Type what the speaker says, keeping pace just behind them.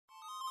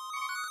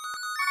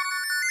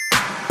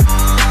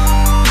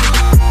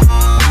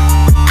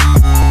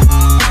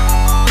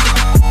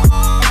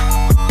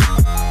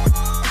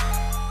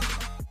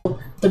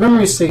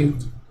memory is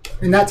saved,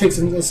 and that takes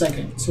a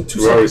second. So 2 seconds.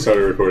 We already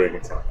started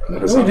recording. No,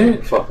 we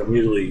didn't. Fuck, I'm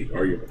usually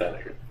arguing with that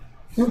nigga.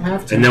 You don't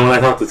have to. And then when I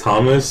talk to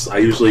Thomas, I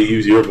usually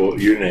use your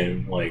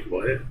name. Like,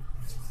 what?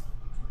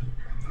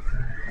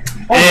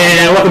 Oh,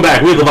 and welcome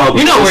back. We're the Vileblood.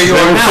 You know where you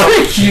are now.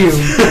 Thank you.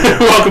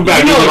 Welcome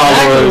back. You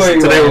know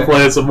exactly Today we're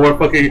playing some more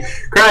fucking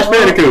Crash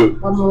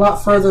Bandicoot. I'm a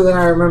lot further than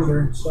I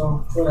remember,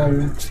 so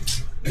whatever.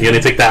 You gonna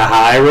take that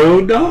high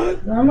road,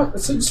 dog? No, I'm not,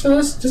 just for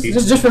this,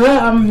 just for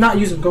that, I'm not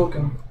using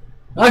Coco.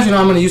 Actually, no,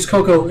 I'm gonna use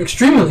Coco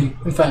extremely.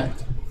 In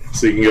fact.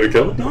 So you can get her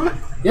killed, dog?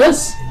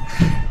 Yes.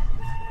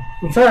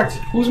 In fact.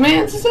 Whose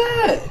man's is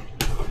that?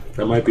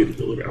 That might be the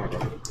delivery. I don't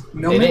know.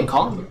 No, They didn't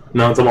call me.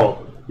 No, it's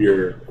all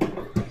your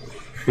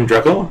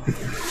Draco.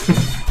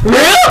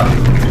 Really?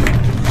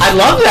 I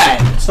love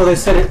that. So they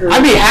said it earlier.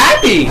 I'd be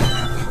happy.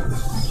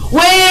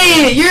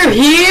 Wait, you're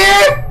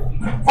here?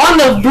 On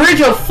the bridge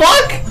of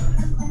fuck?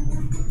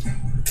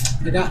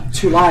 I got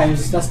 2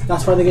 lives.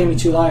 That's why they gave me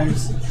 2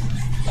 lives.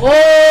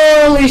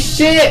 Holy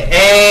shit!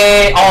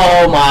 Hey,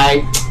 oh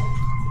my.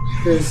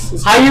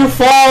 It's How you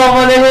fall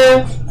under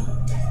here?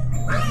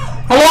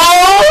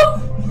 Hello?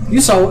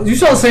 you saw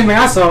the same thing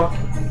I saw.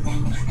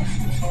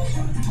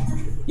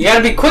 You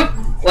gotta be quick,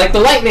 like the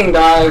lightning,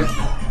 dog.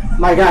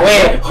 My God.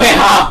 Wait,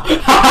 how?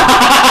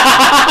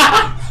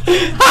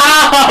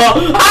 How?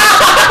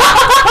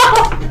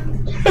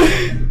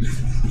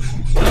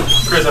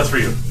 Chris, that's for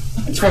you.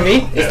 It's for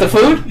me? It's the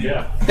food?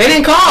 Yeah. They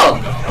didn't call!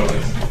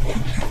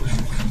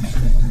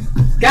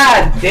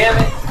 God damn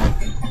it.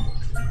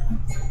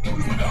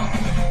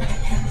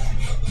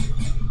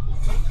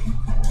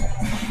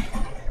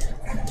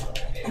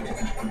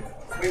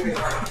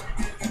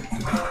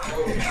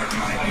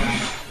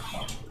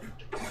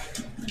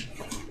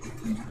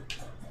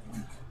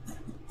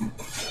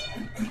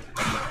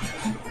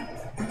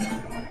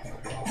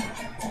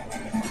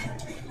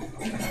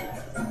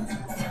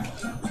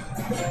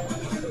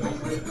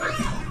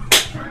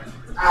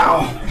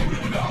 Ow.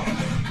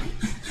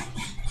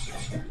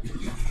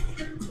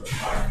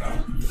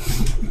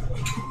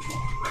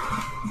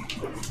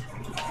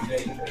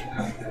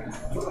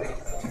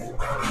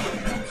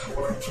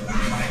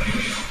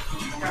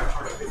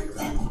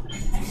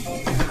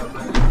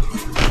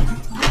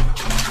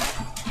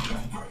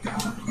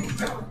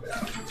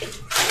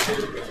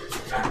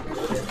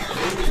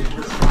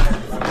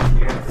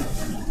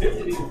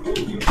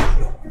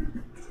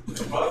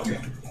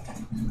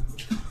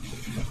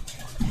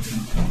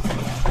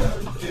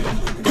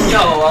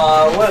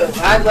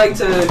 I'd like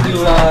to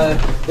do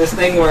this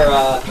thing where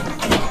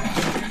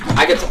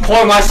I get to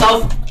pour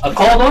myself a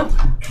cold one.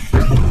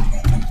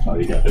 Oh,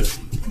 you got this.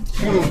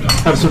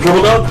 Have some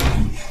trouble, dog?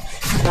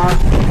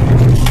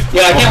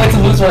 Yeah, I can't wait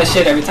to lose my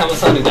shit every time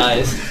Hasani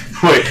dies.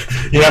 Wait,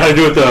 you know how to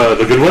do it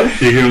the good way?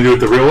 You gonna do it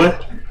the real way?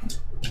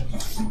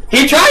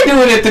 He tried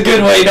doing it the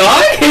good way,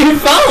 dog. He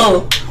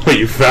fell. Wait,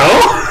 you fell?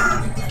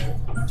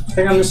 I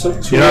think I'm just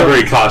too You're not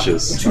very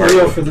cautious. too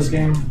real for this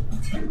game.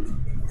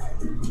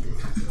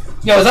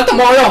 Yo, is that the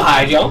Mario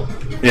hide, yo?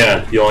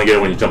 Yeah, you only get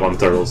it when you jump on the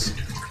turtles.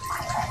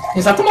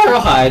 Is that the Mario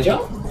hide,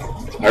 yo?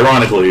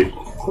 Ironically,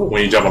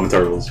 when you jump on the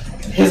turtles.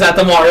 Is that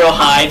the Mario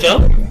hide,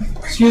 yo?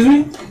 Excuse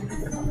me?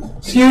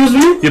 Excuse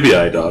me?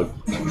 Yippee-yi, dog.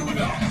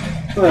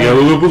 You got a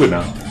little booga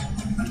now.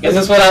 Is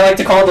this what I like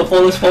to call the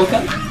fullest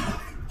polka?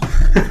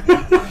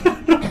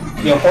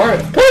 Yo, pour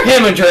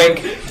him a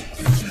drink.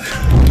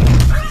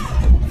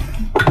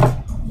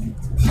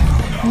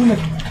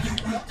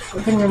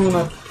 I think I'm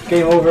gonna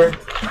game over.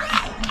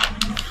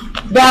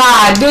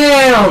 God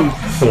damn!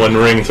 One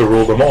ring to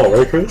rule them all,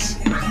 right, Chris?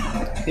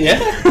 Yeah.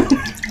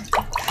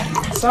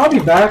 So I'll be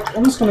back.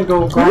 I'm just gonna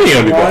go grab What do you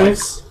some mean, you'll be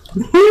lives.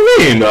 What do you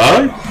mean,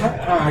 dog?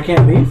 I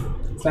can't leave.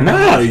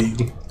 Nah,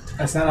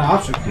 That's not an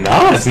option.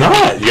 nah, it's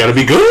not. You gotta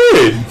be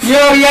good.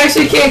 Yo, you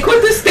actually can't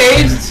quit the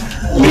stage.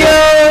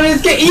 Yo,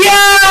 this game.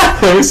 Yeah!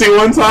 Let me see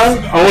one time.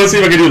 I wanna see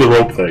if I can do the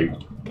rope thing.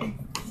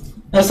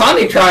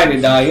 Hasani tried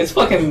it, dog. It's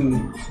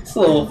fucking. It's a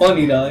little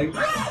funny, dog.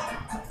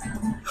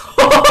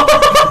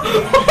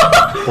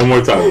 One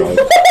more time, dog.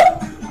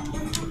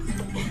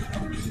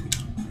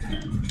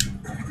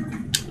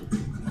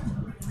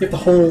 You have to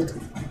hold.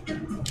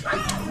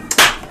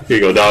 Here you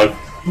go, dog.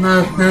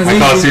 Nah, I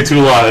cost you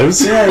 2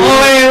 lives. Yeah, Oh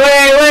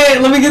wait!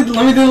 Let me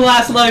do the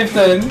last life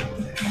then.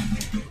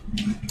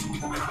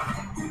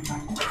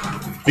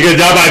 You gonna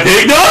die by a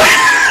pig, dog?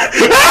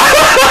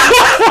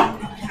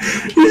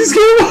 You just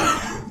came.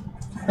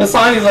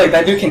 Hasani's like,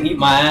 that dude can eat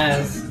my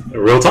ass.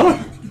 Real talk.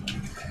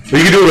 But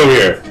you can do it over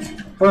here.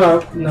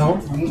 No.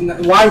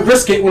 Why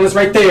risk it when it's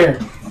right there?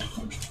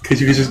 Cause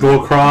you can just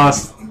go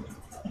across.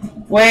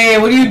 Wait,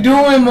 what are you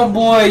doing, my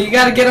boy? You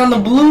gotta get on the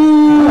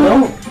blue.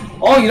 No.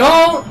 Oh, you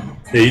don't?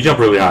 Yeah, you jump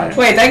really high.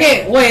 Wait, that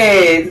game.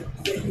 Wait,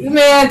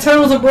 man,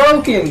 turtles are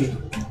broken.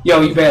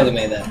 Yo, you barely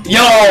made that.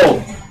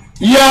 Yo,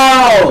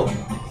 Yo,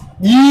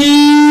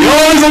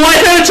 there's a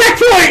white-headed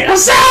checkpoint!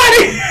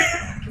 Hasani!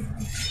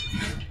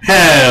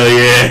 Hell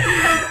yeah!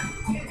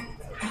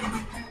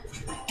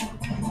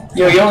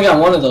 Yo, you only got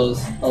one of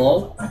those.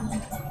 Hello?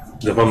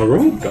 Jump on the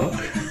rope, dog.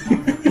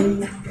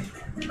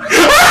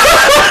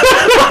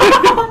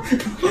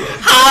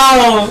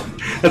 Ow!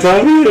 That's how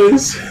it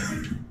is.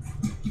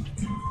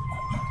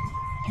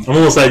 I'm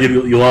almost sad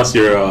you lost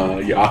your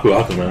Aku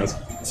Aku mask.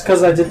 It's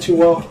because I did too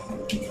well.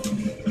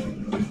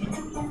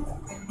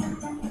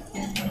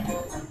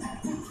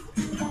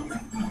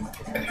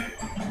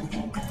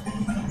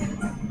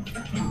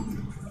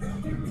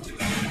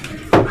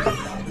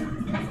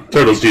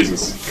 Turtles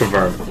Jesus.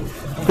 Confirmed.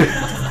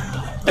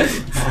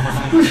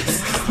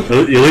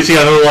 At least you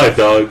got another life,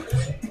 dog.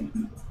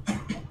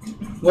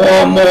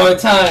 One more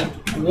time.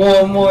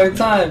 One more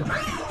time.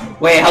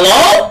 Wait,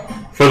 hello?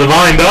 For the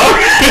vine,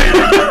 dog.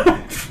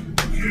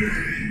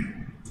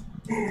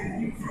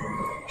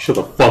 Shut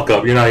the fuck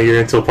up. You're not here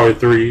until part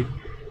 3.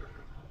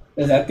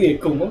 Is that the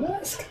Akuma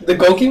mask? The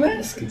Goki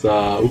mask? It's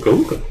Uka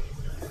Uka.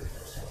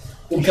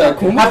 Uka I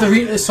Akuma? have to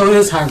read it, so it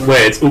is hybrid.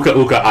 Wait, it's Uka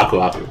Uka Aku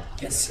Aku.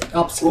 Yes,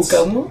 opposites.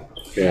 Ukama?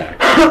 Yeah.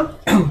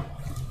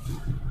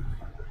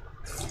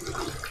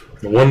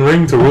 The one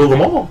ring to rule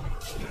them all.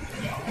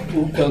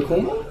 Uka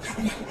Akuma?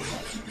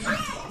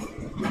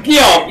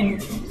 Yo!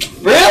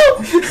 Real?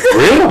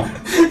 Real?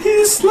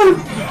 He slipped.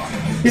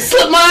 You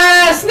slipped my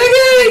ass,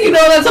 nigga! You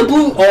know that's a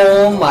blue.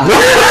 Oh my.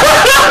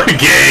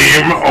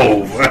 Game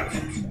over.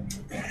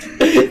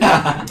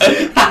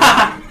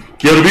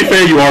 Yo, to be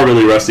fair, you are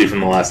really rusty from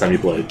the last time you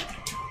played.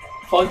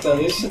 Fuck that,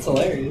 this shit's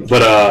hilarious.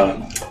 But,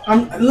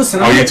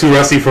 Listen, are you too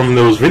rusty from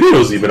those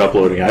videos you've been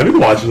uploading? I've been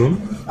watching them.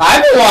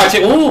 I've been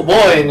watching. Ooh,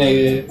 boy,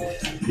 nigga.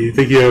 You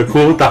think you're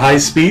cool with the high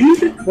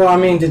speed? Well, I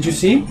mean, did you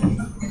see?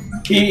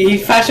 He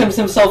fashions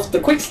himself the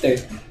quick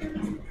stick.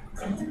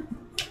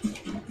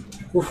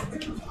 Oof.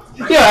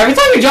 Yo, every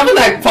time you jump in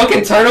that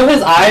fucking turtle,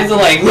 his eyes are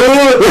like.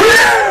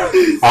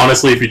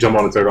 Honestly, if you jump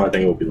on a turtle, I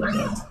think it would be like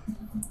that.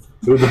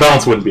 The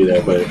balance wouldn't be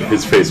there, but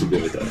his face would be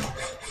like that.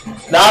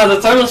 Nah, the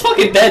turtle's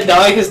fucking dead,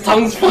 dog. His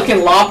tongue's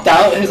fucking lopped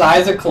out. His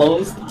eyes are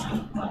closed.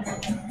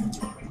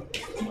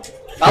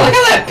 I like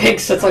how that pig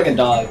sits like a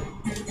dog.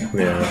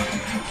 Yeah.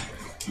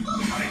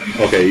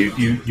 Okay,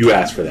 you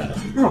asked for that.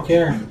 I don't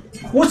care.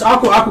 What's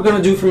Aku Aku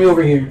gonna do for me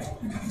over here?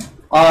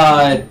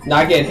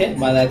 Not get hit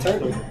by that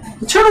turtle.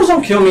 The turtles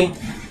don't kill me.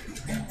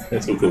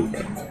 That's Uka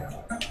Uka.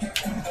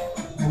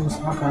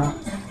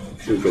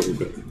 Uka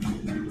Uka.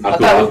 I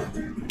thought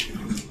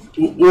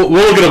We'll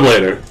look it up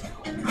later.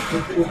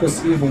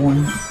 Uka's the evil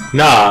one.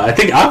 Nah, I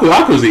think Aku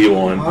Aku's the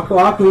evil one. Aku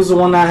Aku is the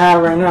one I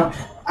have right now.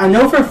 I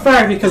know for a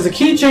fact because the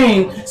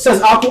keychain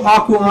says Aku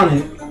Aku on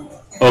it.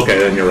 Okay,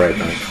 then you're right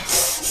then.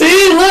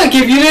 See, look,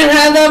 if you didn't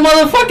have that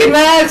motherfucking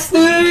mask,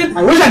 dude.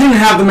 I wish I didn't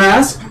have the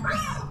mask.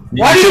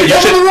 Why did you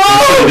jump in the You should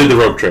have road? did the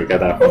rope trick at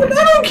that point.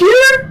 I don't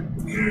care.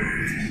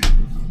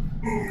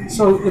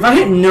 So if I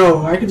hit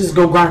no, I could just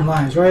go grind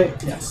lives, right?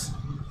 Yes.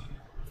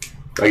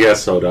 I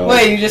guess so, dog.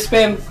 Wait, you just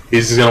spam.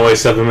 He's just gonna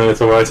waste 7 minutes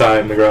of our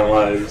time to ground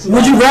lives.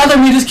 Would you rather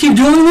me just keep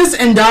doing this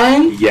and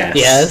dying?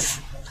 Yes.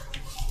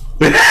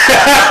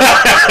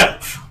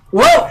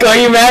 Well, Are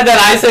you mad that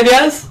I said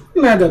yes?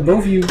 I'm mad that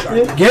both of you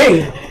are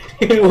gay.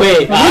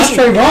 Wait, Where's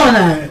Trayvon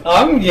at?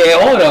 I'm gay.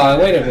 Hold on,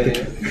 wait a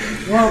minute.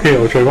 Well, Hey,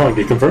 what's wrong?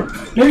 Get confirmed?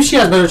 maybe she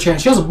has a better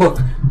chance. She has a book.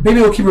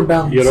 Maybe it'll keep her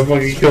balanced. You gonna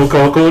fucking kill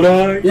Coco,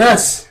 dog?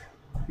 Yes.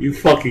 You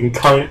fucking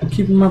cunt.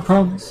 Keeping my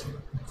promise.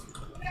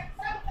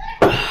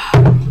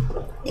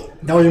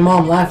 That was your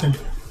mom laughing.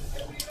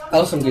 That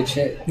was some good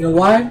shit. You know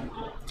why?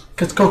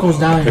 Because Coco's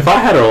dying. If I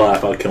had her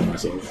laugh, I'd kill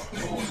myself.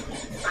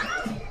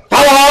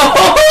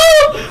 Hello!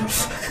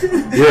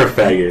 You're a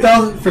faggot. That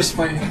was for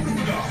spite.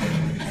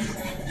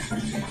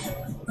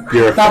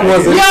 You're a That faggot.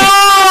 wasn't. Yo!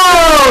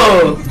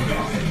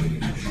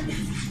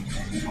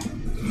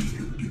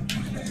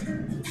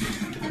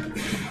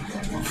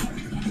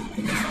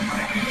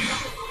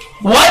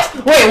 What?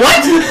 Wait,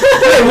 what?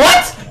 Wait,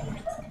 what?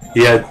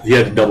 He had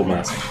a double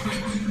mask.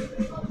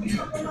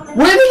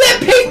 Where did that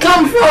pig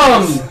come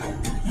from?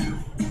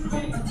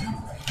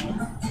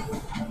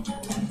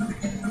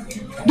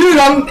 Dude,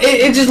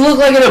 it just looked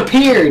like it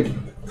appeared.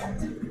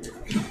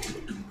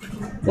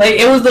 Like,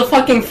 it was the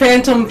fucking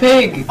phantom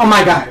pig. Oh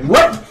my god.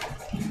 What?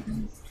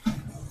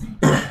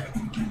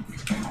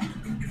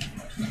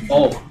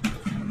 Oh.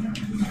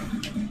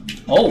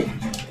 Oh.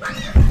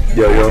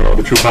 Yo, you don't know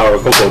the true power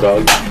of Coco,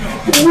 dog.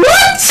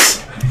 What?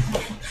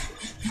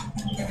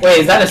 Wait,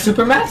 is that a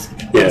super mask?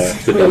 Yeah.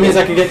 it's a That double. means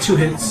I could get 2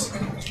 hits.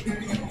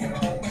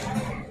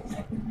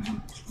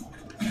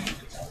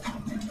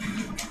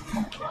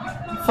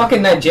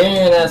 Fucking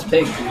Nigerian ass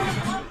pig.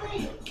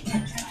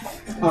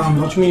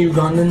 What you mean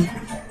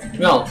Ugandan?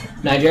 No,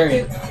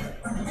 Nigerian.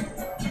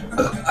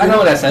 I know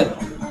what I said.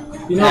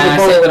 You know And I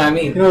they're say both. what I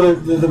mean. You know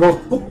they're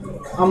both.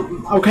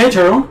 Okay,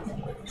 Turtle.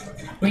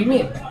 What do you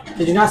mean?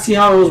 Did you not see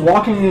how it was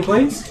walking in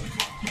place?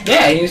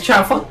 Yeah, he was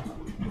trying to fuck.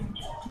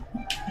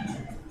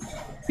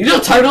 You know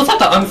turtles have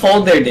to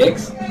unfold their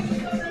dicks?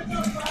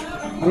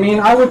 I mean,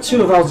 I would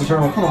too if I was a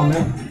turtle. Come on,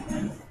 man.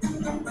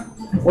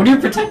 What are you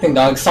protecting,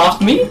 dog?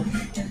 Soft meat?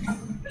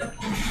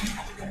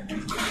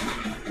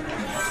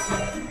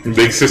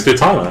 Big Sister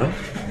Tana, huh?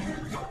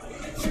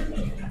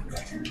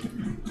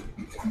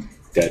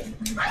 Dead.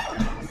 I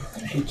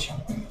hate you.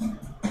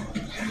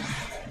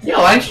 Yo,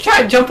 Why didn't you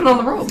try jumping on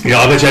the rope? Yo,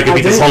 I bet you I could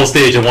beat this whole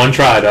stage in one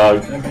try,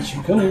 dog. I bet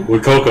you couldn't.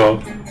 With Coco.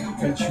 I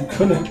bet you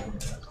couldn't.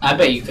 I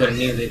bet you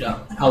couldn't either,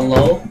 dog.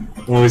 Hello?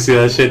 When we see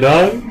that shit,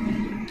 dog?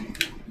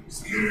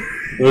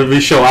 Let me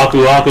show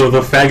Aku Aku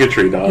the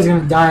faggotry, dog. He's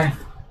gonna die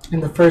in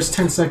the first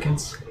 10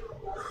 seconds.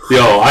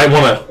 Yo, I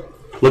wanna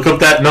look up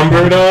that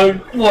number,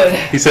 dog. What?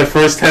 He said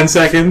first 10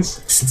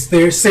 seconds.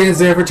 Stands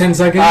there for 10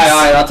 seconds.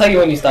 Alright, I'll tell you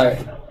when you start.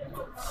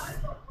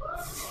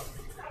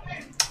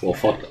 Well,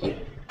 fuck that.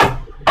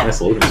 Nice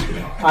loading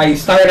screen. Alright, you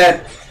start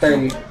at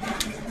 30.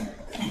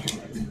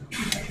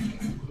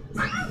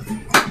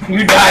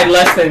 You died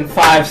less than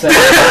 5 seconds.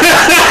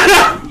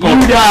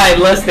 You died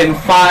less than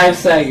 5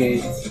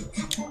 seconds.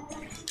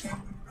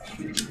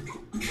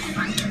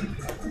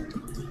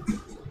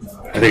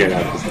 I think I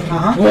got this.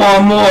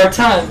 One more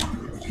time.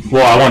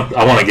 Well,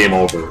 I want a game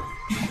over.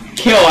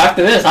 Kill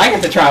after this. I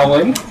get to try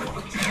one.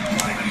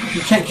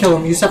 You can't kill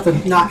him. You just have to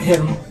not hit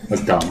him.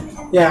 That's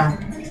dumb. Yeah.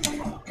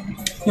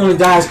 He only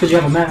dies because you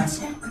have a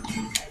mask.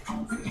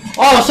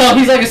 Oh, so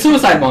he's like a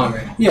suicide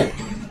bomber. Yeah.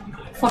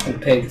 Fucking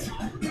pigs.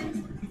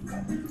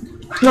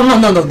 No.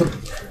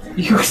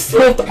 You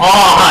slipped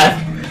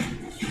off.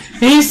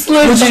 He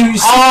slipped You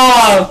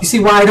off. see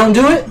why I don't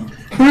do it?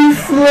 He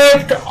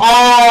slipped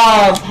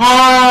off.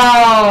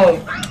 How?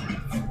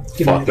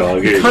 Fuck,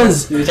 dog.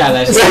 Because You try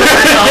that shit.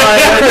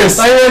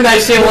 I learned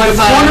that shit one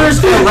time.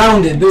 corners are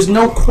rounded. There's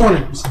no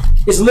corners.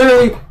 It's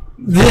literally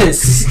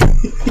this.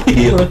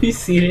 Let me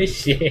see this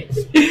shit.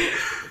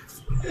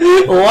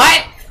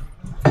 What?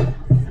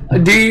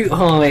 Do you?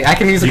 Oh wait, I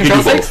can use the You can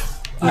control do sticks.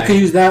 You can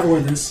use that or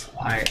this.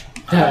 Alright.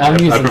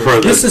 I prefer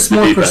This is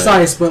more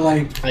precise, but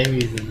like I'm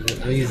using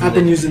it. I've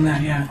been using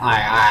that. Yeah.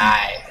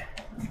 Alright.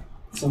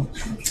 So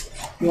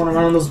you want to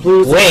run on those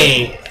blues?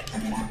 Wait.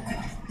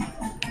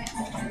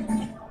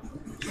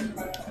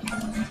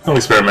 Don't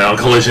experiment on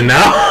collision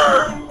now.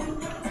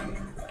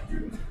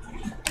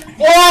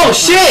 Oh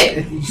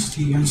shit!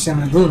 You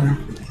understand that blue now?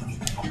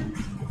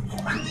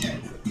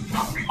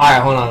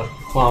 Alright, hold on.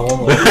 Hold on,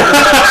 one more.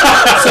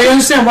 So you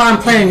understand why I'm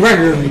playing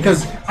regularly?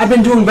 Because I've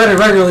been doing better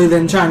regularly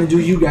than trying to do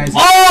you guys.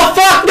 Oh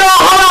fuck no!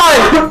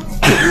 Hold on!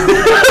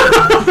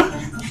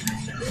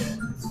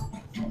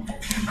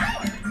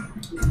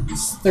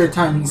 It's third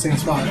time in the same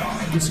spot.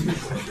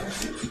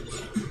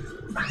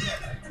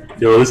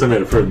 Yo, at least I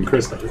made it further than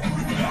Chris did.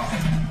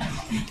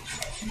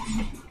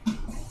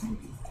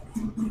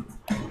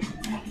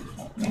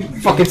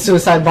 Fucking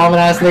suicide bombing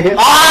ass nigga.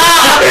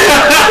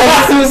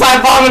 Ah!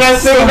 Suicide bombing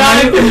ass nigga.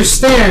 I don't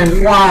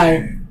understand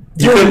why.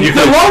 You could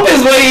The rope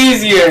is way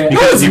easier. you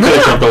could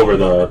have jumped over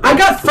the. I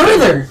got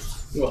further.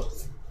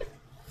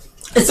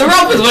 The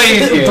rope is way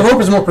easier. The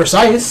rope is more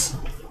precise.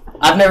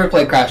 I've never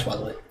played Crash, by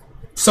the way.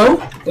 So?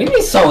 What do you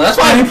mean so? That's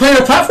Have you why. played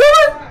a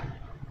platformer?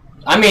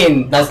 I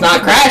mean, that's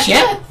not Crash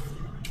yet.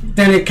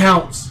 Then it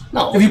counts.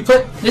 No. If you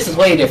play, This is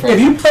way different.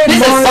 if you played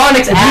This is Mario,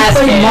 Sonic's if ass you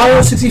played game.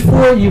 Mario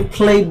 64, you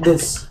played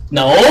this.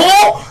 No,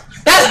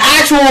 that's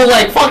actual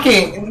like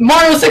fucking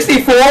Mario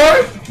 64.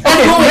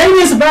 Okay, maybe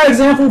it's a bad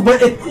example,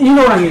 but you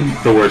know what I mean.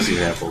 The worst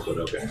example, but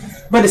okay.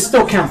 But it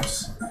still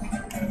counts.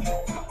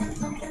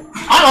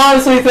 I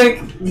honestly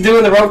think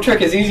doing the rope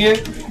trick is easier.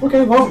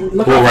 Okay, well,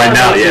 look Well, how right far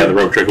now, I got yeah, you. the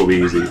rope trick will be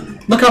easy.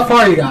 Look how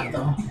far you got,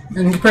 though,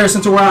 in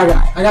comparison to where I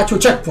got. I got to a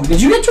checkpoint. Did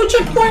you get to a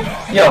checkpoint?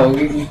 Yo,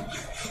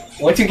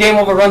 once you game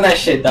over, run that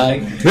shit,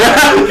 dog. No,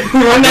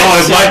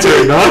 it's my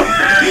turn, no?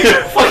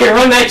 Fucking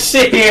run that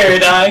shit here,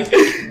 dog.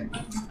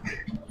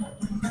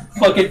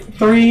 Fucking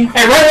 3.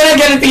 Hey, right when I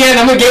get at the end,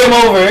 I'm gonna game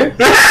over.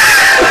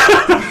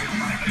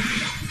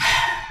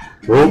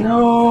 Rope?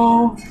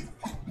 No.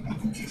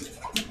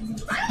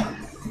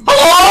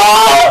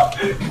 Hello!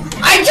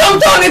 I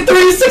jumped on it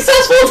 3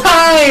 successful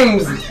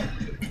times!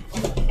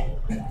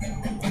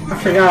 I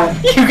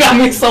forgot. You got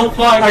me so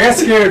fucked. I got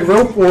scared.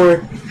 Rope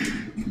or...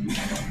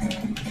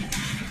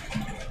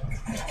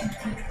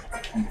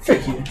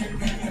 Frick you.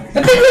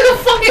 That thing's like a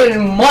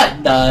fucking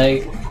mutt,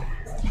 dog.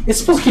 It's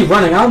supposed to keep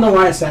running. I don't know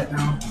why I sat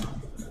down.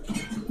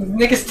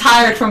 Nigga's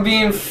tired from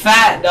being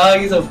fat, dog.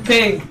 He's a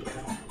pig.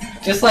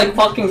 Just like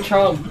fucking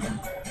Trump.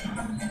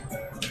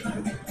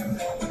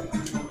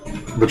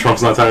 But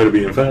Trump's not tired of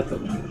being fat, though.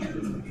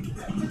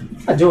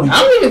 Not doing I it.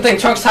 don't even think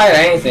Trump's tired of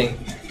anything.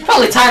 He's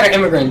probably tired of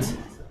immigrants.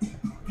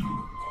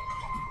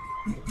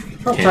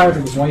 I'm tired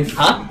of his wife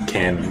Huh?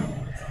 Canon.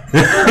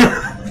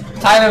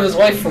 Tired of his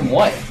wife from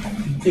what?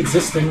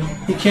 existing.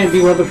 He can't be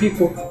with other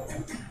people. What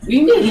do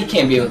you mean he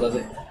can't be with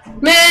other?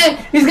 Man,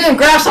 he's gonna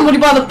grab somebody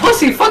by the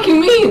pussy. Fuck you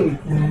mean?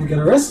 And get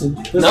arrested.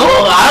 No,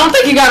 I don't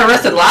think he got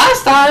arrested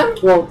last time.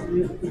 Well,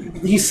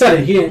 he said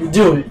it. He didn't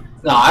do it.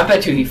 No, I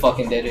bet you he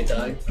fucking did it,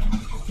 dog.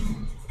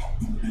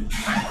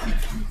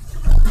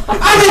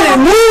 I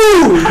didn't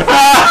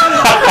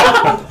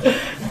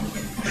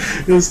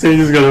move! This stage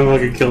is gonna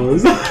fucking kill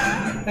us.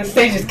 That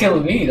stage is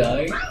killing me,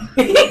 dog.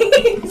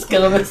 It's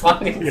killing this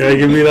fucking. Yeah,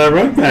 give me that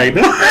run back,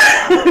 no?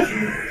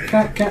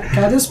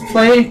 Can I just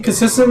play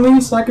consistently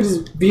so I can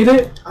just beat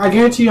it? I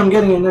guarantee you I'm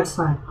getting it next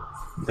time.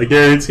 I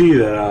guarantee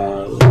that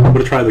I'm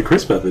gonna try the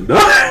Chris method, no?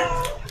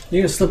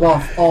 You're gonna slip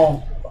off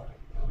all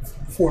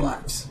 4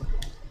 laps.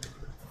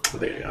 I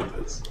think I got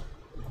this.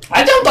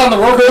 I jumped on the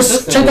rope.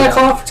 Chris, check that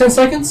clock for 10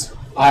 seconds.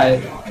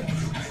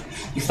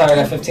 You started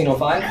at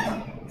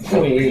 15:05.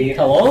 Wait,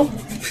 hello?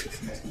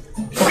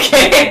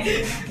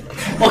 Okay.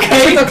 Okay.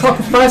 Check that clock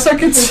for 5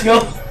 seconds. Let's go.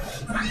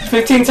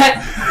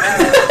 15:10.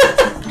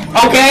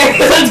 Okay,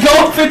 let's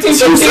go. 15:15.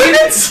 2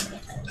 seconds.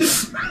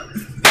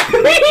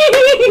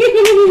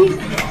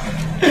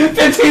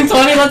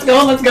 15:20. Let's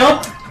go. Let's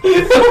go.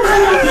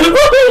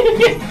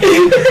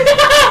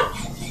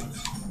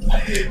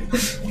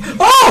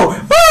 Oh!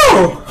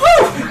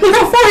 Look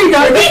how far you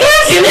got!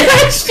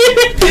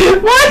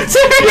 What?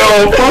 Yo,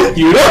 fuck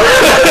you!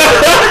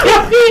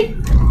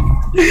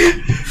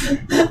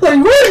 Like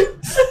what?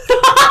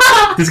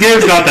 This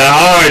game's not that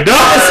hard,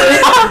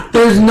 dog!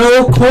 There's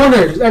no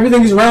corners.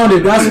 Everything's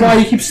rounded. That's why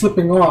you keep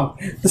slipping off.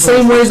 The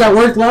same ways that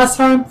worked last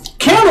time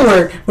can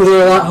work, but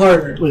they're a lot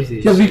harder.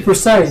 You have to be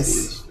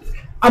precise.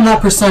 I'm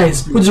not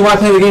precise, which is why I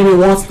play the game the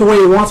way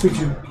it wants me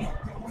to.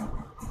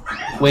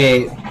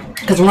 Wait.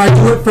 Because when I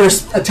do it for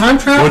a time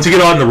trap... Once you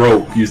get on the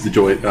rope, use the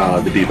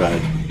D-pad.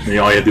 And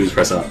all you have to do is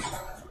press up.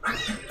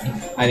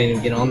 I didn't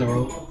even get on the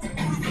rope.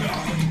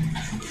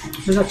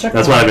 Where's that checkpoint?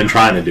 That's what I've been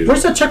trying to do.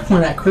 Where's that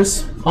checkpoint at,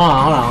 Chris? Hold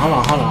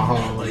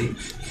on, buddy.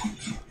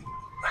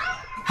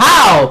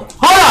 How?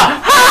 Hold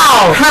on!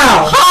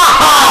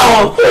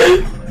 How?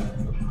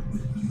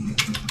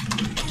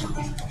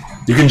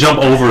 You can jump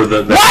over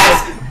the What?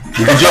 head.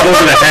 You can jump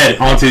over the head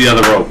onto the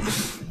other rope.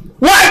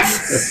 What?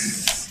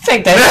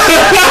 Take that.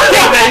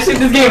 Take that shit.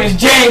 This game is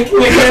jank.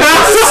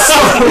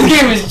 This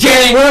game is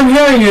jank. What I'm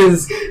hearing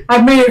is,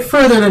 I've made it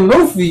further than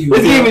both of you.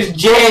 This game is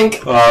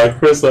jank.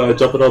 Chris,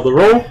 jumping on the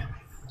rope.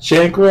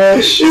 Shank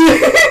rush.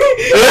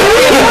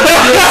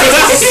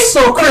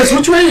 So, Chris,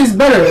 which way is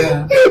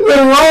better? The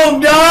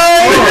rope,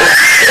 dog.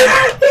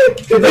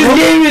 This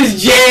game is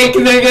jank,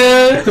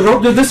 nigga. The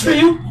rope did this for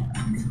you?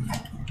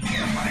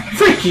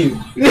 Freak you.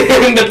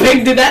 The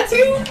pig did that to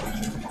you?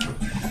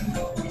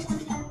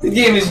 The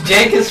game is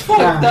jank as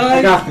fuck, dog.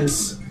 I got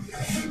this.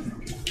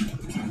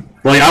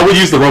 Well, I would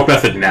use the rope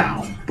method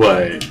now,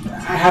 but...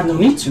 I have no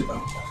need to,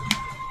 though.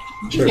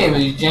 This game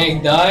is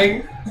jank,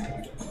 dog.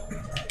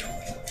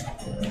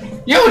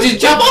 Yo, just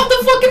jump off the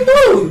fucking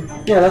blue!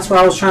 Yeah, that's why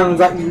I was trying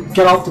to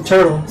get off the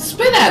turtle.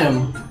 Spin at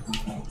him.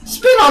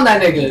 Spin on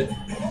that nigga.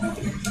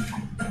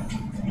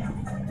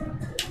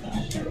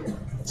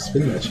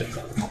 Spin that shit.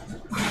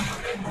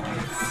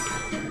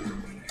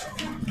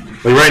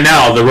 Like right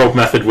now, the rope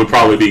method would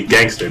probably be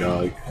gangster,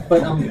 dog.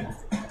 But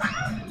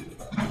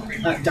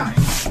die.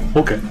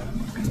 Okay.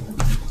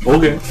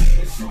 Okay.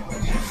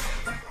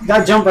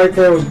 That jump right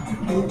there was,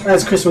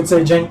 as Chris would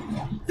say, jank.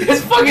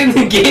 This fucking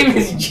game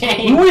is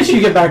jank. You wish you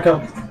get back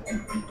up.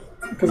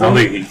 I don't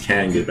think he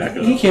can get back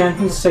up. He can.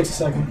 It just takes a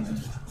second.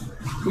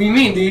 What do you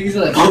mean, dude? He's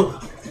like, oh.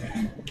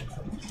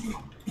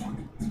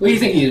 What do you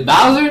think? He's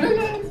Bowser?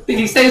 Nigga? Think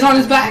he stays on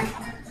his back?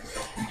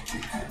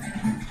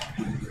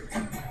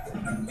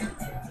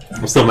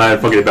 I'm still mad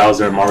at fucking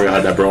Bowser and Mario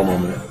had that bro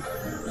moment.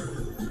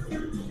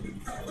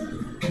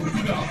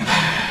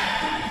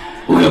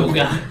 Ooga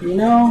booga. You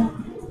know?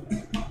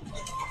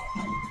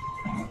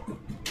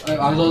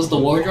 Are those the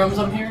war drums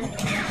I'm hearing?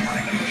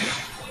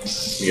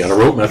 You got a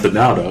rope method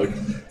now, dog.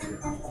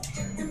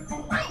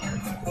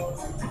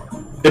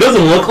 It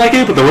doesn't look like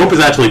it, but the rope is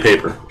actually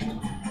paper.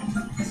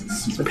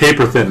 It's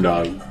paper thin,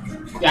 dog.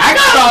 Yeah, I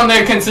got on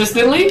there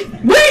consistently.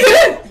 No, you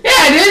didn't! Yeah,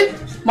 I did.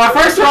 My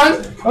first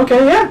run.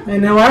 Okay, yeah.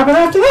 And then what happened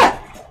after that?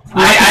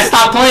 I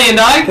stopped playing,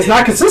 dog. It's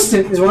not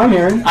consistent, is what I'm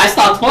hearing. I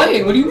stopped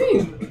playing. What do you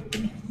mean?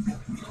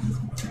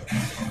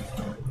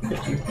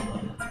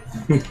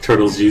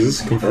 Turtles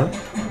Jesus, confirm.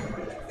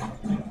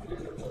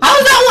 How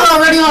is that one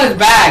already on his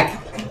back?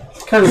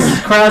 Because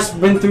Crash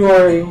been through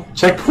already.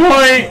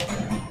 Checkpoint!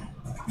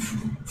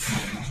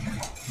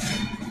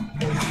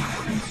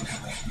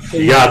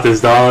 You got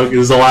this, dog. This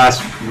is the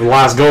last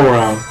go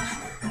around.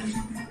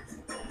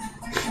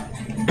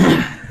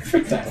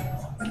 Frick that.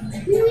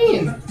 What do you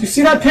mean? Do you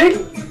see that pig?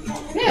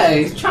 Yeah,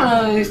 he's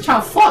trying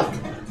to fuck.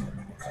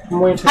 I'm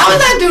waiting to How is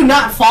that dude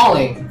not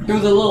falling through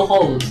the little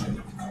holes?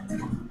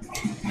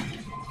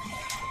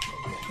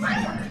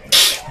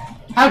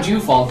 How'd you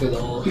fall through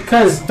the hole?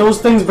 Because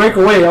those things break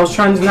away. I was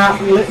trying to not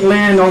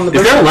land on the...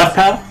 Is there a left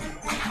path?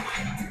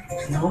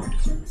 No.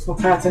 There's no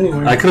path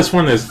anywhere. I could have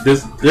sworn there's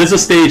a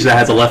stage that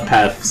has a left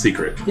path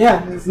secret.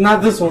 Yeah, it's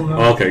not this one, though.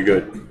 Oh, okay,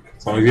 good.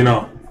 As long as you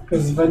know.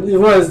 Because if it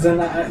was, then,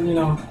 you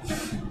know...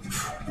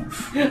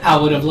 I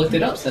would have looked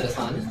it up, said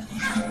Hasani.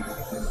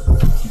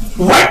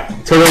 What?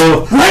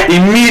 Turtle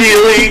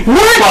immediately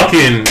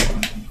fucking...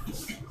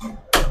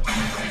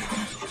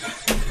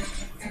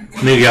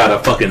 They got a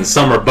fucking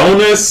summer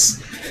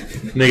bonus.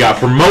 They got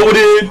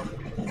promoted.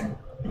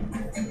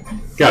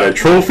 Got a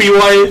trophy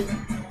wife.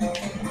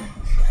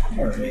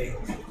 Alright.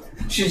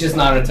 She's just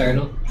not a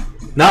turtle.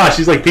 Nah,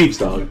 she's like Peach,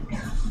 dog.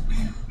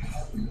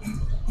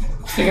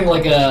 Thinking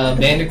like a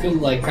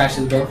Bandicoot, like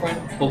Crash's girlfriend,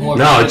 but more.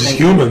 No, just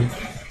human.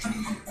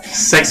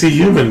 Sexy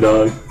human,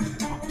 dog.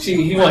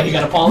 He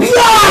got a palm. He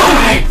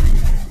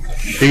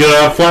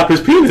gotta flap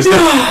his penis.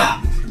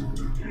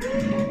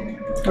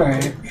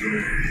 Alright.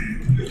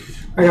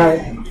 I got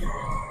it.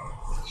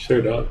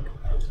 Sure, dog.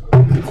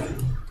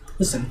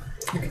 Listen,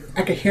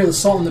 I could hear the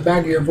salt in the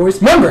back of your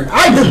voice. Remember,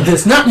 I did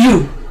this, not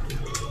you.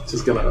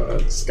 Just gonna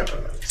 2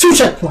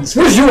 checkpoints.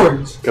 Where's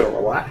yours? gonna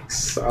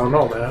relax. I don't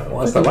know, man.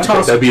 Last time I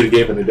checked, that'd be the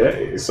game of the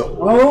day. So.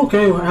 Oh,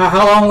 okay.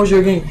 How long was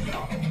your game?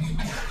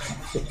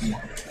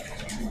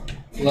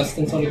 Less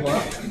than 24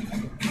 hours.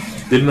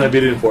 Didn't I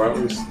beat it in 4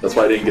 hours? That's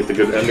why I didn't get the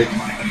good ending.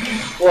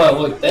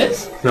 What,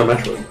 this? No,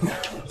 Metroid.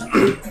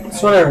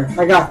 It's whatever.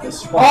 I got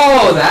this.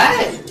 Oh,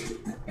 that?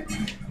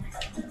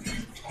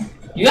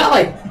 You got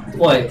like,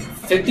 what,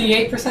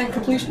 58%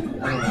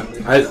 completion? I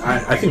don't know.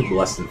 I think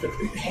less than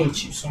 50. I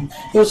hate you so much.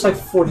 It was like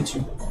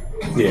 42.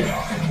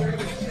 Yeah.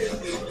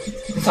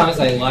 Sometimes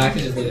I lie, I can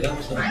just look it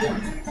up. So.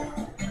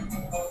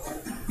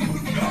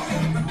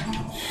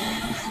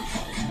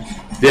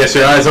 Yes,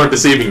 your eyes aren't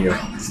deceiving you.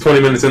 It's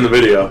 20 minutes in the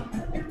video.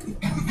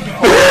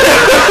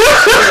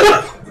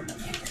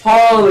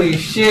 Holy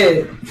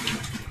shit.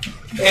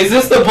 Is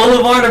this the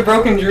Boulevard of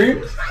Broken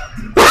Dreams?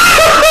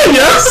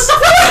 Yes!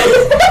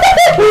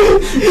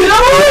 No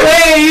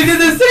way! You did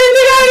the same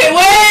thing I did!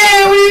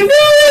 Wait! What are you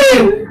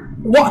doing?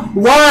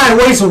 Why I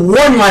waste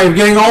one life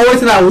getting all the way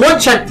to that one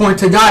checkpoint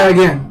to die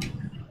again?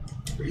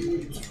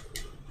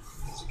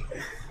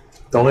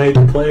 Don't hate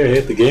the player,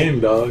 hate the game,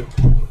 dog.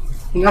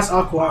 And that's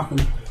Aku Aku.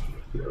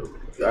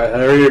 I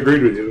already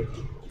agreed with you.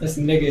 This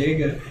nigga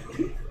Iga.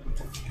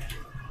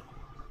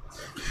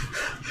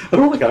 I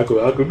don't like Aku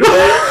Aku.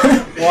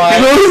 Why?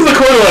 He goes in the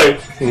corner like,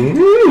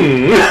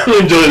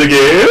 enjoy the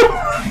game.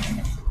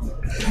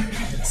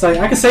 It's like,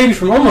 I can save you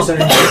from almost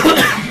anything.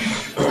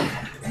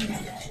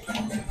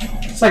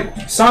 It's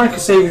like, Sonic can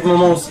save you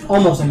from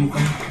almost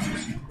anything.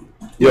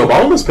 Yo,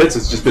 bottomless pits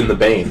has just been the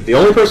bane. The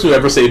only person who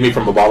ever saved me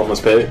from a bottomless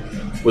pit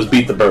was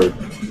Beat the Bird.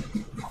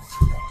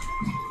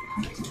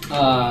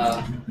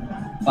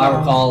 If I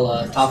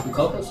recall, Tapu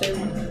Koko saved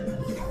me.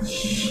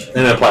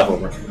 And then a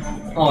platformer.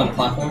 Oh, and a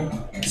platform.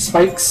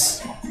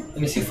 Spikes. Let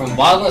me see, from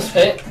Bottomless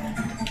Pit.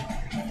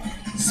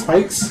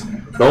 Spikes.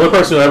 The only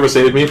person who ever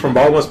saved me from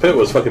bottomless pit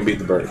was fucking Beat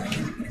the Bird.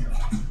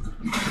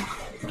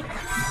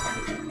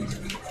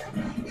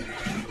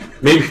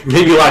 Maybe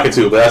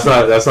Lakitu, but that's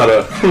not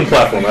a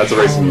platform. That's a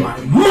racing game. Oh my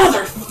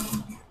mother!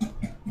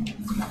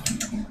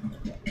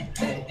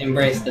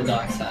 Embrace the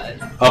dark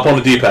side. Up on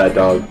the D-pad,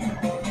 dog.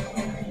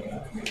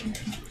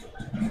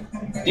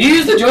 Do you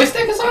use the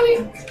joystick,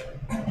 Hasani?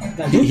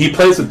 He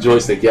plays with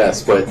joystick,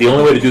 yes, but the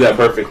only way to do that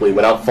perfectly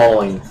without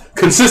falling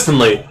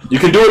consistently, you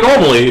can do it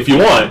normally if you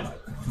want,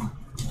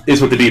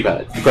 is with the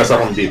D-pad. You press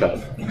up on the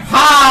D-pad.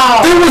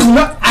 How? There was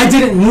no. I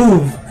didn't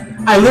move.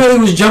 I literally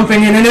was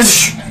jumping in and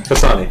it's.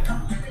 Hasani,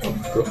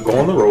 go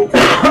on the rope,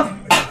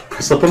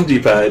 press up on the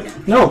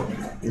D-pad, No.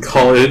 and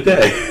call it a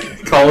day.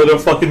 Call it a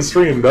fucking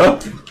stream,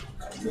 dog.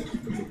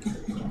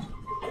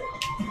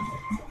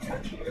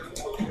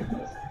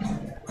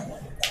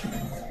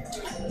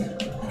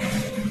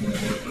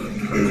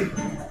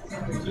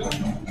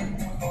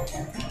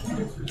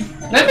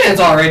 That man's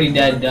already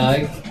dead,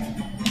 dog.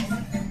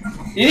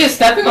 You're just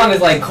stepping on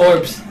his, like,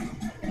 corpse.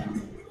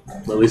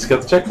 At least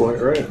got the checkpoint,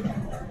 right?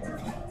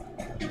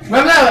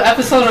 Remember that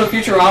episode of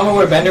Futurama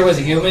where Bender was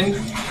a human,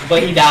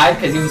 but he died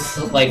because he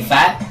was, like,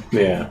 fat?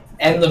 Yeah.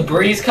 And the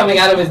breeze coming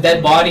out of his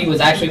dead body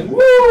was actually,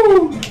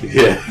 woo!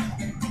 Yeah.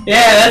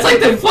 Yeah, that's like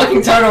the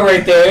fucking turtle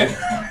right there.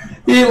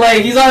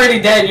 He's already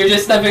dead, you're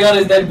just stepping on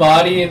his dead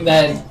body, and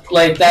that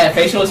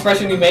facial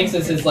expression he makes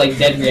is his, like,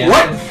 dead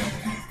reaction.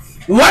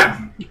 What?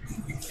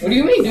 What do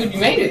you mean, dude? You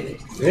made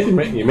it. Yeah,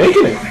 you're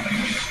making it.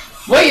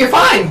 Wait, you're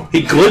fine.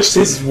 He glitched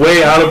his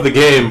way out of the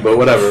game, but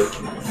whatever.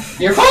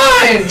 You're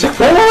fine.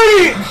 Checkpoint!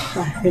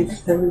 I hate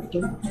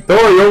everything. Don't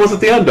worry, you're almost at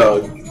the end,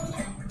 dog.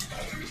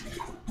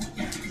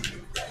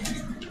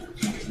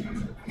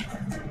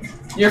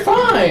 You're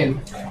fine.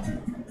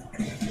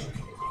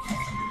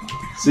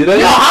 See that?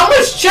 Yo, how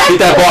much checkpoints? Keep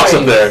that box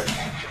up there.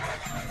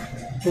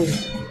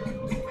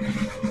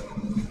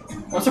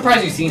 I'm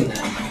surprised you've seen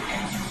that.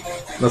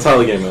 That's how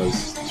the game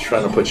is. It's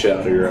trying to put shit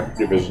out of your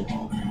vision.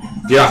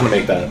 You're not gonna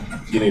make that.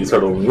 You need a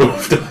turtle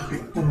removed.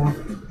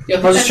 Yo,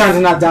 I was just trying to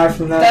not die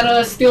from that.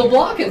 That steel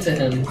block into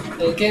him.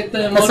 He'll get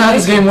the That's not how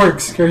this game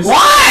works, Chris.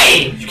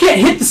 Why? You can't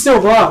hit the steel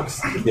blocks.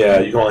 Yeah,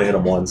 you can only hit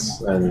them once,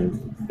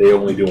 and they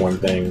only do one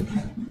thing.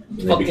 And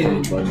they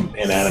Fucking- become an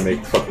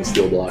inanimate fucking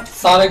steel block.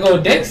 Sonic O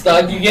dicks,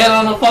 dog. You get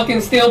on a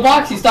fucking steel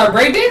box, you start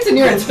breakdancing,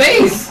 you're in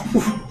space.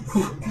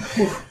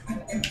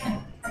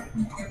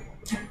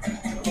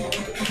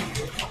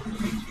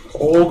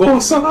 Oh, go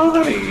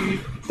Hasani!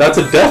 That's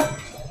a death.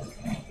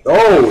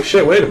 Oh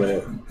shit! Wait a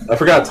minute. I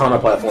forgot Tana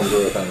platforms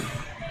were a thing.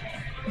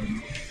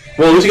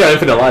 Well, at least you got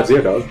infinite lives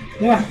here, dog.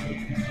 Yeah.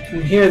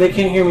 And here they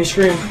can't hear me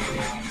scream.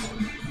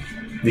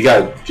 You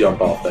gotta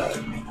jump off that.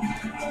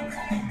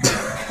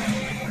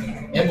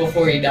 And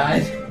before he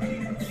died.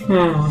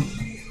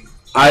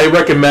 I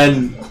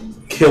recommend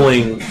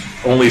killing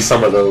only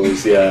some of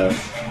those, yeah.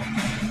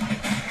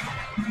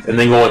 And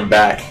then going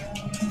back.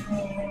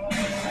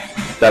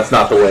 That's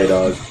not the way,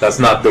 dog. That's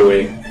not the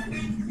way.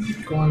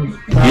 Going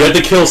You have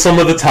to kill some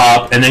of the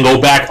top and then go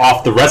back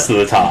off the rest of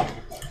the top.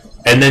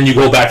 and then you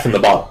go back from the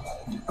bottom.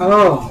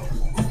 Oh.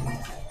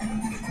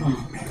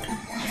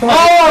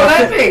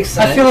 That makes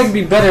sense. I feel like it'd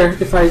be better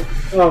if I.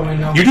 Oh wait,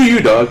 no. You do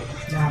you, dog.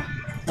 No.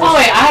 Oh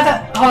wait, I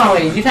have to. Hold on,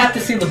 wait. You'd have to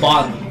see the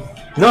bottom.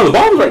 No, the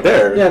bottom's right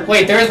there. Yeah.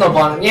 Wait, there is no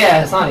bottom.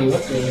 Yeah, Hasani,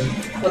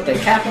 what the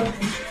capital?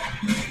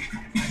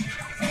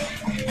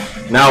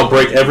 Now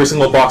break every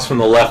single box from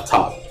the left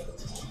top.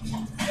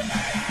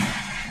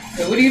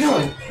 Wait, what are you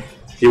doing?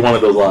 He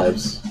wanted those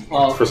lives.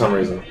 Oh. For some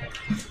reason.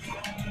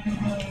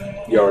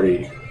 You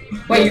already.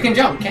 Wait, you can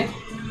jump, can't you?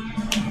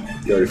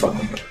 You already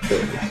fucked up. There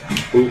it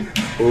is. Ooh,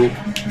 ooh.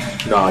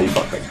 Nah, you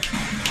fucked up.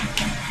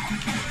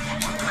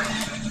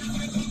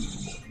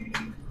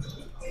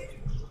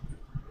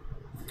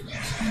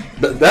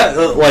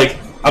 That like,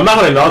 I'm not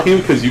gonna knock you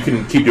because you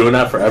can keep doing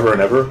that forever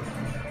and ever.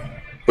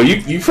 But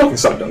you fucking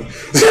suck, though.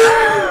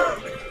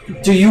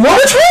 Do you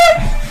want to try?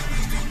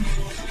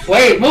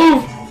 Wait,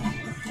 move!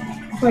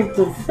 Like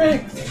the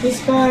frick, this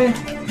guy.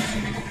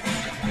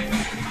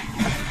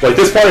 Like,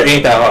 this part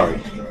ain't that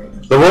hard.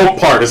 The rope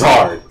part is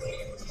hard.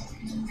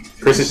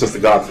 Chris is just a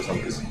god for some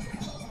reason.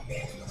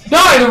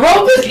 No, the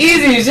rope is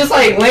easy. It's just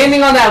like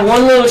landing on that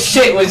one little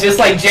shit was just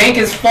like jank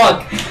as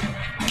fuck.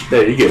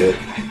 Yeah, you get it.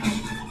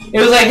 It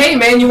was like, hey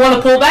man, you want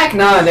to pull back?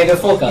 Nah, nigga,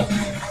 fuck up.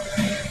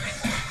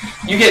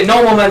 You get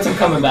no momentum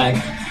coming back.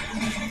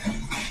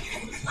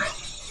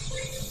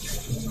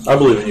 I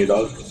believe in you,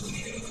 dog.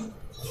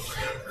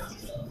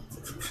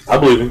 I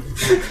believe in.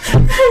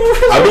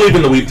 I believe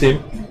in the weep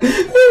team.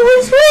 It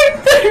was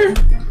right there.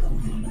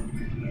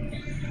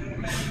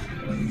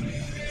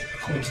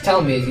 What you're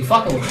telling me is you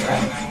fucking with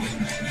crap.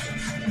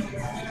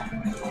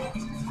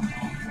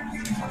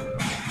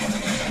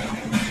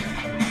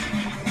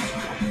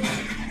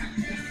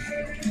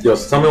 Yo,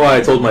 so tell me why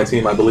I told my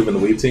team I believe in the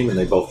weep team and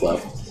they both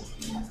left.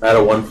 I had a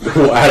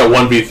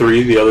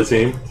 1v3 the other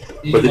team.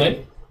 Did but you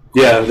win?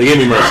 Yeah, they gave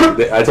me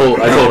mercy. I told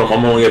them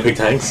I'm only gonna pick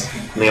tanks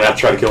and they're gonna have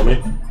to try to kill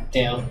me.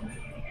 Damn.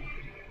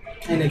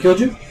 And they killed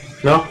you?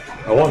 No,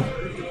 I won.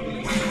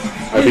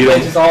 I beat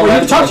them.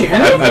 Well, you talked to your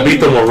enemy? I beat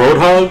them with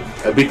Roadhog.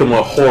 I beat them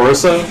with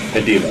Horissa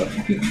and Diva.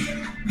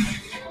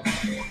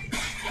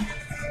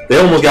 They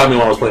almost got me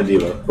when I was playing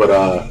Diva, but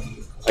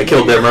I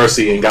killed their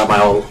mercy and got my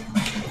ult.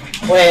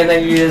 Wait, and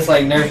then you just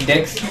like nerf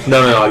dicks?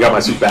 No, I got my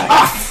suit back.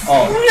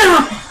 Oh.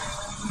 No!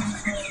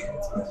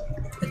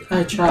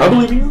 I tried. I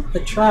believe you. I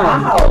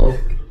tried. Wow.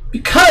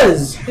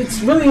 Because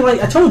it's really like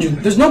I told you,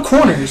 there's no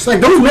corners. Like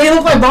those may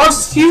look like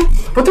boxes to you,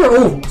 but they're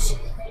ovals.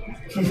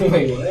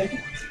 Wait, what?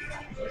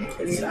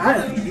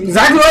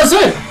 Exactly what I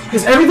said.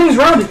 Because everything's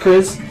rounded,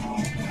 Chris.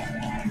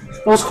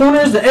 Those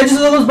corners, the edges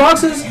of those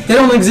boxes, they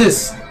don't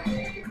exist.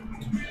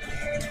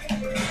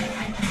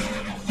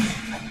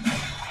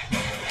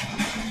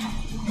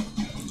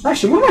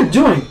 Actually, what am I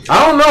doing?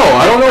 I don't know.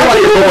 I don't know why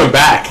you're going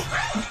back.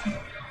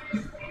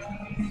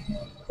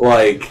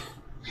 Like,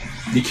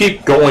 you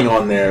keep going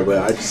on there, but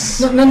I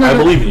just... I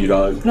believe in you,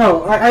 dog.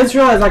 No, I just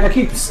realized, like, I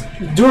keep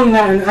doing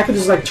that and I could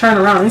just, like, turn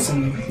around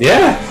instantly.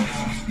 Yeah.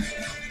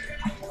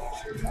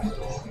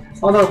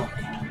 Although...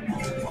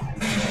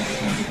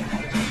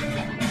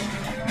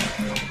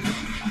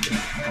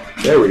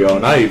 There we go.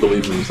 Now you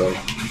believe in yourself.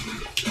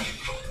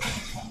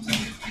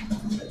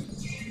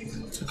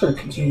 I could have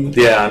continued.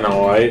 Yeah, I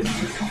know, right?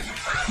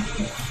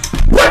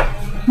 What?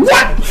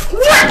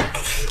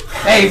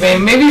 Hey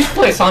man, maybe you should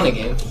play a Sonic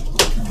game.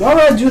 Why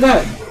would I do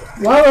that?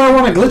 Why would I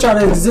want to glitch out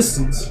of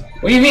existence?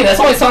 What do you mean? That's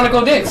only Sonic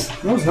O Dicks.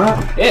 No, it's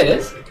not. Yeah, it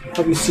is.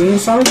 Have you seen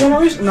Sonic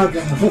Generations? Not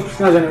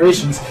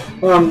Generations.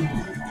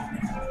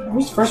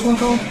 What's the first one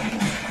called?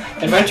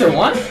 Adventure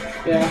 1?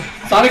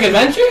 Yeah. Sonic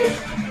Adventure?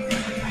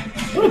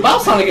 What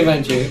about Sonic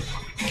Adventure?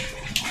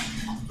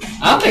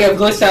 I don't think I've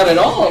glitched out at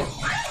all.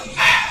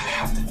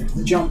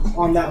 Jump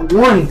on that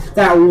one.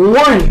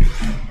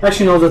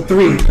 Actually, no, the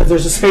 3, because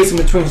there's a space in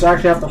between, so I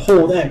actually have to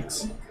hold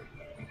X.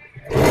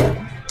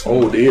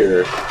 Oh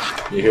dear.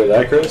 You hear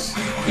that, Chris?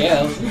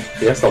 Yeah.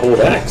 He has to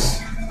hold X.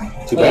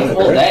 Too bad.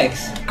 Hold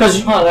X.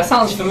 Cause that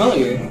sounds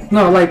familiar.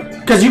 No, like,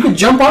 because you could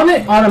jump on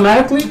it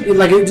automatically.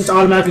 It just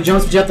automatically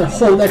jumps, but you have to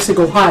hold X to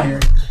go higher.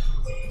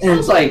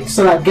 And sounds like...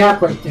 So that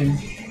gap right there.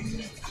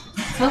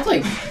 Sounds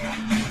like...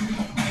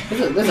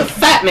 There's a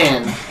fat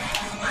man.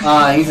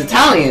 He's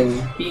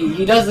Italian.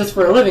 He does this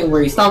for a living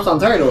where he stomps on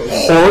turtles.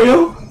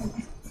 Oreo?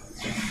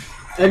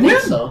 I think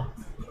so.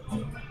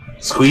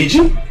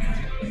 Squeegee?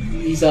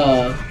 He's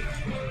in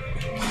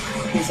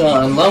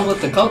love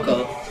with the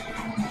Coco.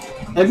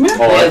 Eggman?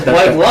 Oh, he has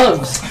white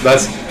gloves.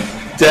 That's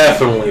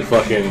definitely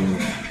fucking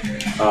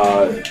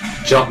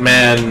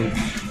Jumpman,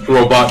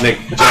 Robotnik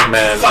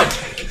Jumpman.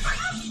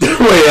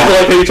 Wait, I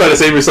like how you try to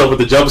save yourself with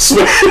the jump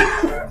swing.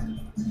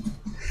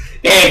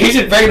 Yeah, he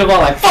should bring them all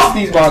like, fuck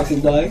these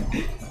boxes, dog.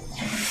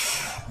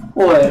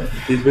 What?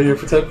 He's been here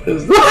for 10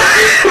 minutes. No, I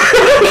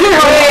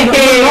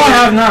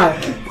have not.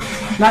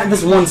 Not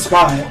this one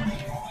spot.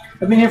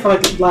 I've been here for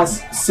like the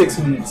last 6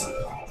 minutes.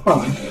 Hold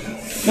on.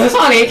 No,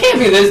 Hasani, it can't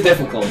be this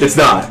difficult. It's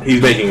not.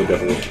 He's making it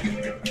difficult.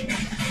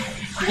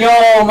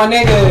 Yo, my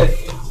nigga.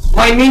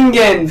 My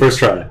ningen. First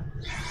try.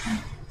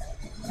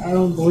 I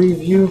don't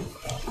believe you.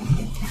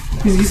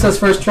 He says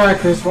first try,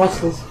 Chris. Watch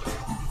this.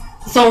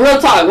 So real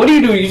talk, what do?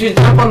 You just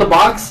jump on the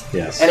box?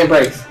 Yes. And it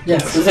breaks?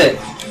 Yes. That's it.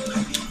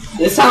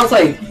 This sounds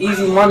like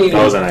easy money to...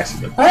 That was an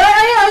accident.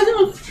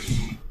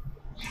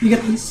 You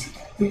get this.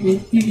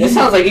 This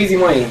sounds like easy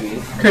money to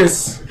me.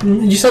 Chris,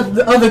 you said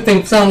the other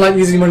thing sounded like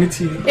easy money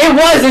to you. It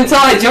was until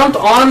I jumped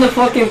on the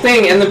fucking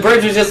thing and the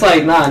bridge was just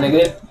like, nah,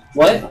 nigga.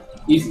 What?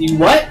 You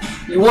what?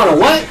 You want a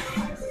what?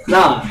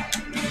 Nah.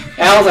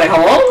 And I was like,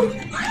 hello?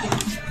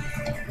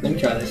 Let me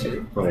try this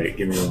shit. Wait,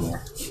 give me one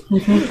more.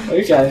 Let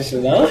me try this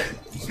shit out.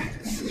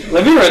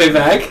 Let me run it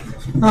back.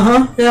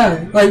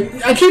 Yeah.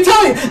 Like, I keep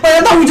telling you. Like,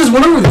 I thought we just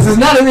went over this. It's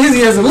not as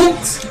easy as it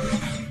looks.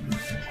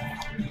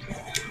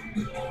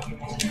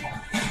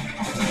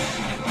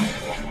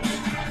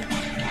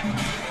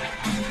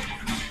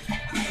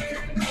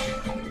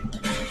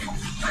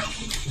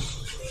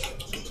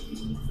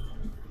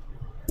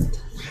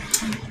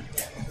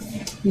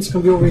 He's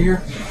gonna be over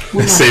here.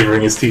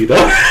 Savoring his tea,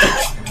 though.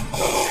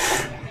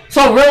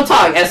 So, real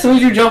talk, as soon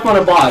as you jump on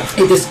a box...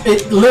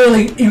 It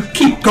literally, you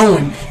keep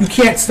going. You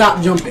can't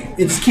stop jumping.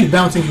 It just keeps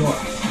bouncing you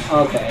up.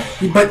 Okay.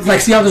 But, like,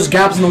 see how there's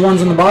gaps in the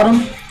ones on the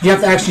bottom? You have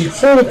to actually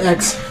hold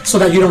X so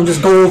that you don't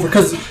just go over.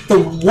 Because the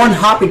one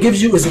hop it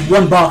gives you is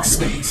one box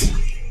space.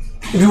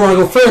 If you want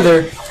to go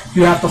further,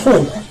 you have to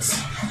hold X.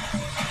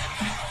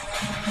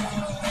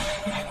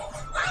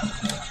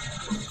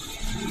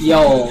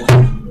 Yo.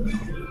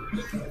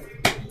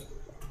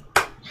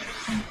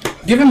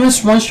 Give him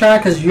this one try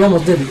because you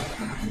almost did it.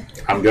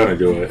 I'm gonna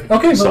do it.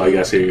 Okay, so I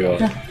guess here you go.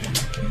 Yeah.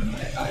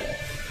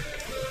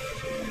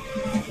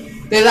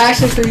 There's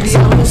actually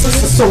 3D.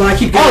 So when I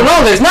keep getting, oh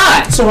no, there's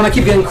not. So when I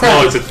keep getting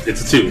crap. Oh,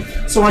 it's a 2.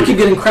 So when I keep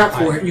getting crap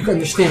for it, you can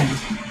understand.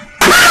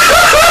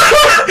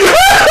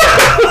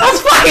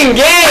 That's fucking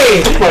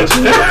gay.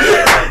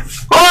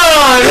 Hold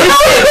on, this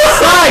shit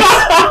sucks.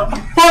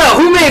 Hold on,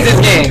 who made this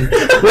game?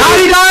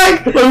 Naughty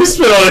Dog? Let me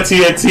spit on a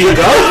TNT,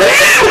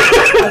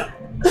 dog.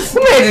 Who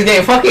made this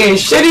game? Fucking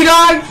Shitty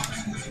Dog?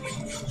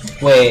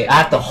 Wait, I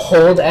have to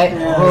hold X?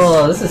 Yes.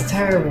 Oh, this is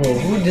terrible.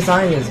 Who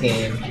designed this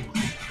game?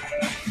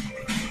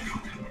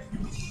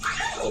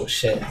 Oh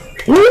shit.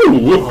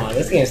 Ooh. Oh,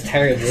 this game is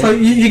terrible. So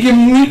you give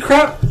me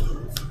crap?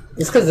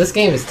 It's because this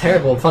game is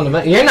terrible.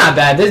 Fundamentally, you're not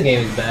bad. This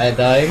game is bad,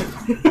 dog.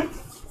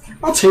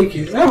 I'll take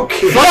it. I don't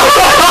care.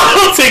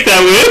 I'll take that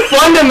win.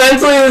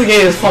 Fundamentally, this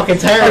game is fucking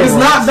terrible. Like, it's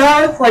not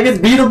bad. Like, it's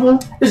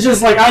beatable. It's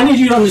just like, I need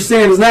you to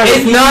understand. It's not.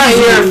 It's not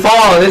your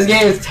fault. This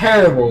game is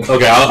terrible.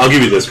 Okay, I'll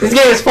give you this, Chris. This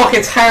game is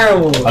fucking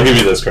terrible. I'll give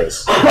you this,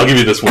 Chris. I'll give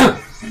you this one.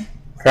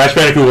 Crash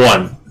Bandicoot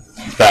 1.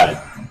 It's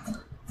bad.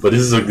 But this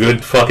is a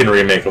good fucking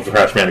remake of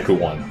Crash Bandicoot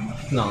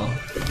 1. No.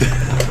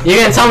 You're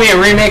gonna tell me a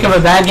remake of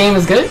a bad game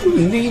is good?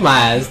 Leave my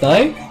ass,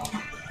 dog.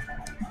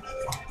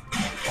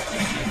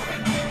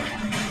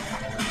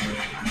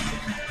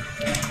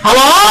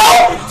 Hello?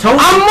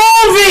 I'm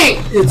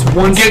moving! It's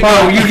one spot.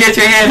 Bro, you get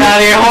your hand out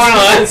of here. Hold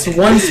on. It's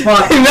one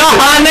spot. No,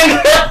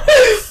 nigga.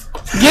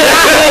 Get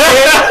out of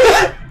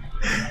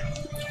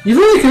here. You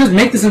really could just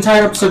make this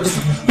entire episode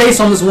just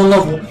based on this one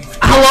level.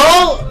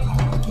 Hello?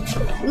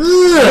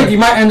 I think you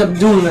might end up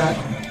doing that.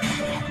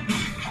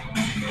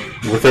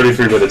 We're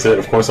 33 minutes in,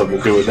 of course I'm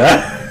doing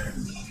that.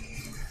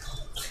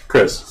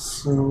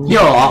 Chris. Yo,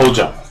 Hold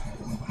jump.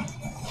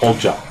 Hold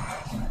jump.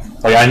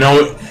 Like, I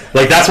know...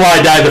 Like, that's why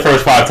I died the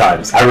first 5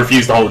 times. I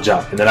refused to hold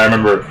jump. And then I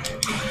remember...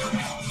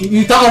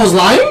 You thought I was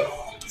lying?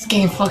 this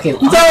game fucking...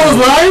 You thought I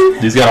was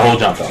lying? He's got a hold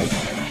jump, dog.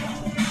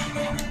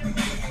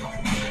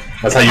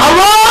 That's how you...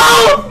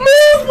 Hello?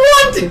 Move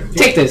one!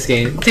 Take this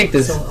game. Take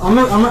this. So I'm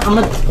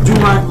gonna do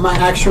my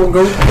actual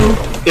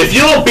go-through. If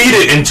you don't beat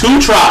it in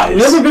 2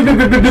 tries...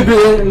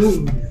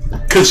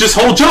 Cause just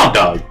hold jump,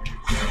 dog.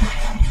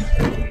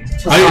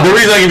 The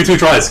reason I give you 2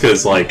 tries is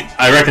because, like,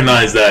 I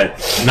recognize that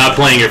not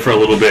playing it for a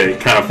little bit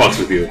kind of fucks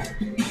with you.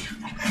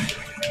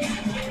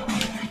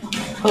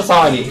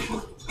 Hasani.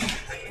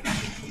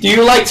 Do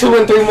you like 2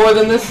 and 3 more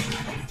than this?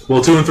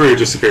 Well, 2 and 3 are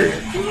just superior.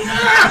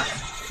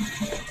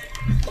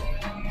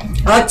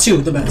 I like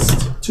 2 the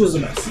best. 2 is the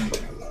best.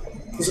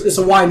 It's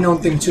a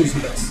wide-known thing. 2 is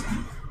the best.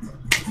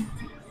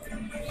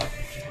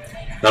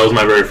 That was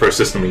my very first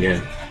system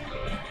game.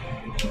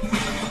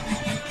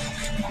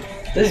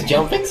 This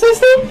jumping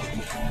system?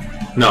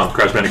 No,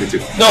 Crash Bandicoot 2.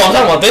 No, I'm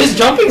talking about this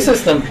jumping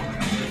system.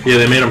 Yeah,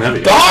 they made them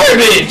heavy.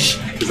 Garbage!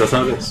 Because that's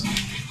not this.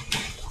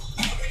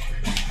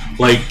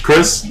 Like,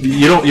 Chris,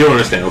 you don't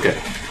understand. Okay.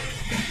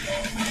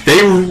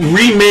 They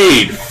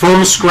remade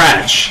from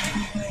scratch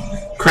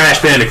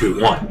Crash Bandicoot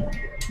 1.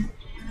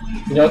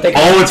 You know what they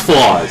can, all its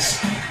flaws.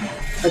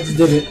 I just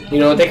did it. You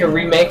know what they can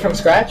remake from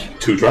scratch?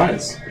 2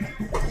 tries.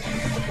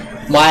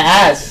 My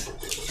ass.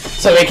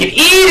 So they can eat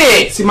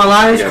it! See my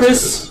lions,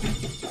 Chris?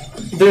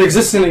 They're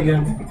existing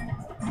again.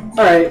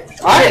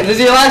 Alright. Alright, this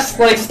is your last,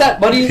 like, step,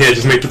 buddy. Yeah,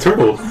 just make the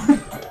turtle.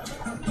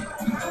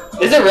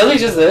 Is it really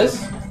just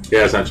this?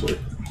 Yeah, essentially.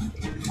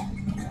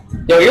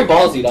 Yo, you're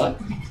ballsy, dog.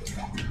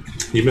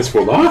 You missed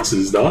 4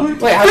 boxes, dog.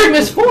 Wait, how'd you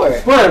miss 4?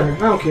 Whatever, I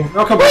don't care.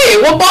 I'll come back.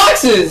 Wait, what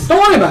boxes? Don't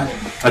worry about it.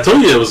 I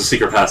told you there was a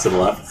secret pass to the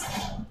left.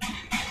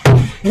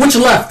 Which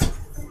left?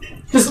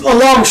 Just a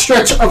long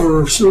stretch of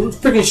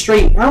freaking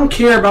straight. I don't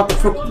care about the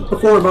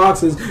 4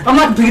 boxes. I'm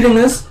not completing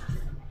this.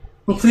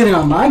 I'm completing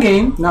on my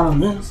game, not on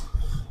this.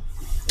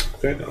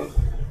 Okay, dog.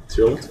 It's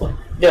your let's play.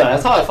 Yeah,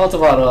 that's how I felt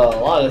about a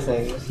lot of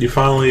things. You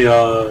finally,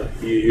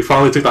 you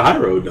finally took the high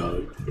road,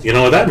 dog. You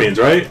know what that means,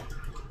 right?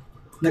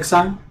 Next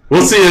time.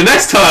 We'll see you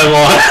next time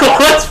on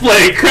Let's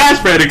Play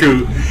Crash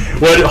Bandicoot,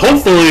 when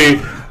hopefully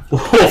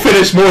we'll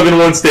finish more than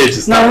one stage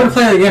this time. No, we're gonna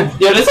play it again.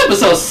 Yo, this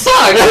episode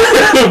sucked!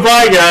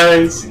 Bye,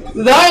 guys!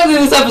 Why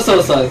did this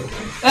episode suck?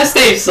 That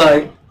stage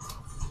sucked.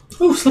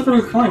 Ooh,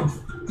 slippery climb.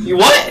 You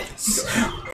what?